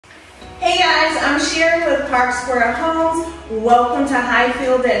Hey guys, I'm Sherri with Park Square Homes. Welcome to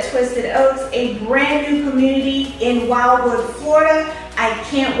Highfield at Twisted Oaks, a brand new community in Wildwood, Florida. I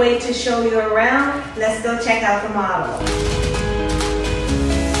can't wait to show you around. Let's go check out the model.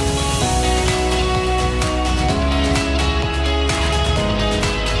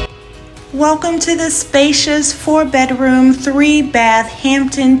 Welcome to the spacious 4-bedroom, 3-bath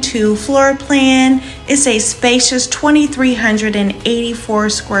Hampton II floor plan. It's a spacious 2,384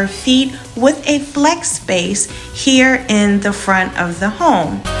 square feet with a flex space here in the front of the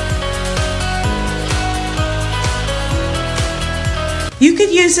home. You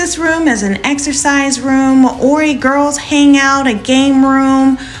could use this room as an exercise room or a girls' hangout, a game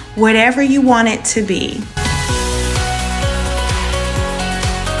room, whatever you want it to be.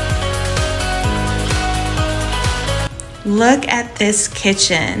 Look at this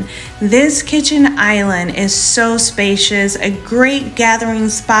kitchen. This kitchen island is so spacious, a great gathering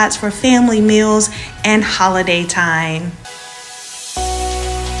spot for family meals and holiday time.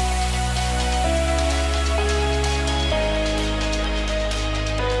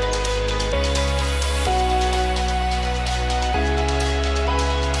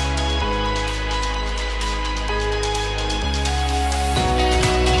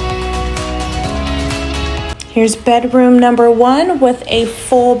 Here's bedroom number 1 with a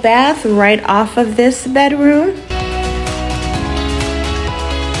full bath right off of this bedroom.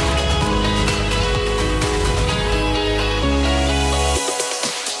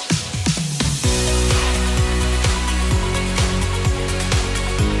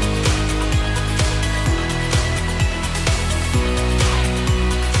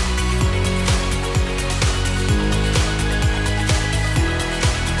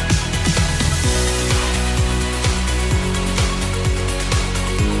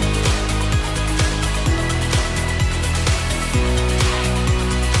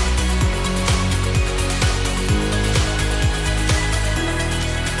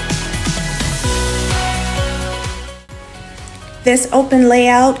 This open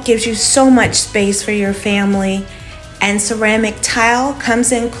layout gives you so much space for your family, and ceramic tile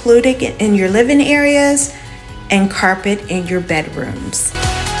comes included in your living areas and carpet in your bedrooms.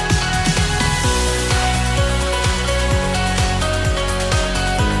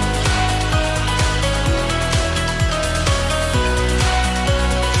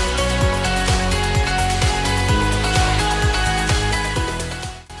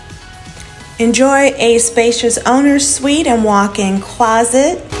 Enjoy a spacious owner's suite and walk-in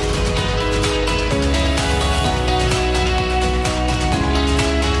closet.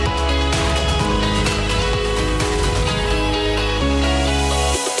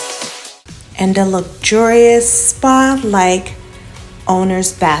 And a luxurious spa-like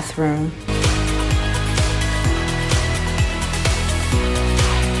owner's bathroom.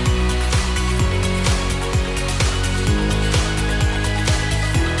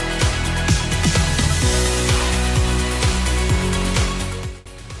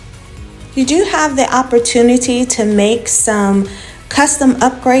 You do have the opportunity to make some custom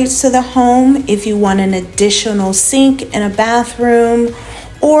upgrades to the home if you want an additional sink in a bathroom,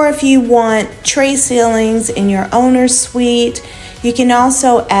 or if you want tray ceilings in your owner's suite. You can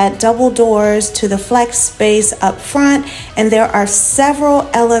also add double doors to the flex space up front, and there are several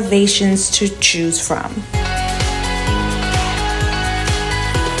elevations to choose from.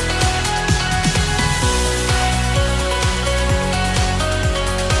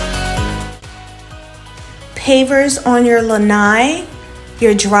 Pavers on your lanai,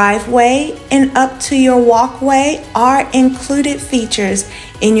 your driveway, and up to your walkway are included features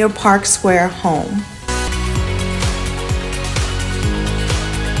in your Park Square home.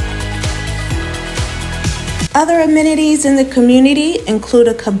 Other amenities in the community include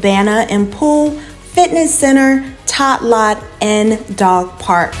a cabana and pool, fitness center, tot lot, and dog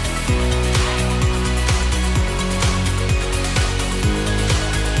park.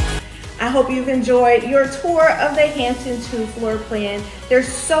 I hope you've enjoyed your tour of the Hampton II floor plan. There's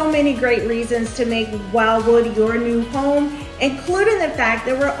so many great reasons to make Wildwood your new home, including the fact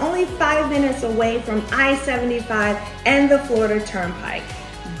that we're only 5 minutes away from I-75 and the Florida Turnpike.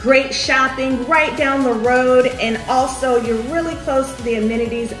 Great shopping right down the road, and also you're really close to the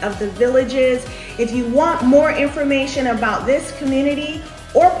amenities of the villages. If you want more information about this community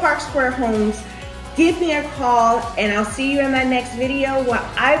or Park Square Homes, give me a call, and I'll see you in my next video where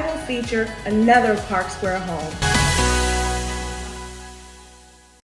I will feature another Park Square home.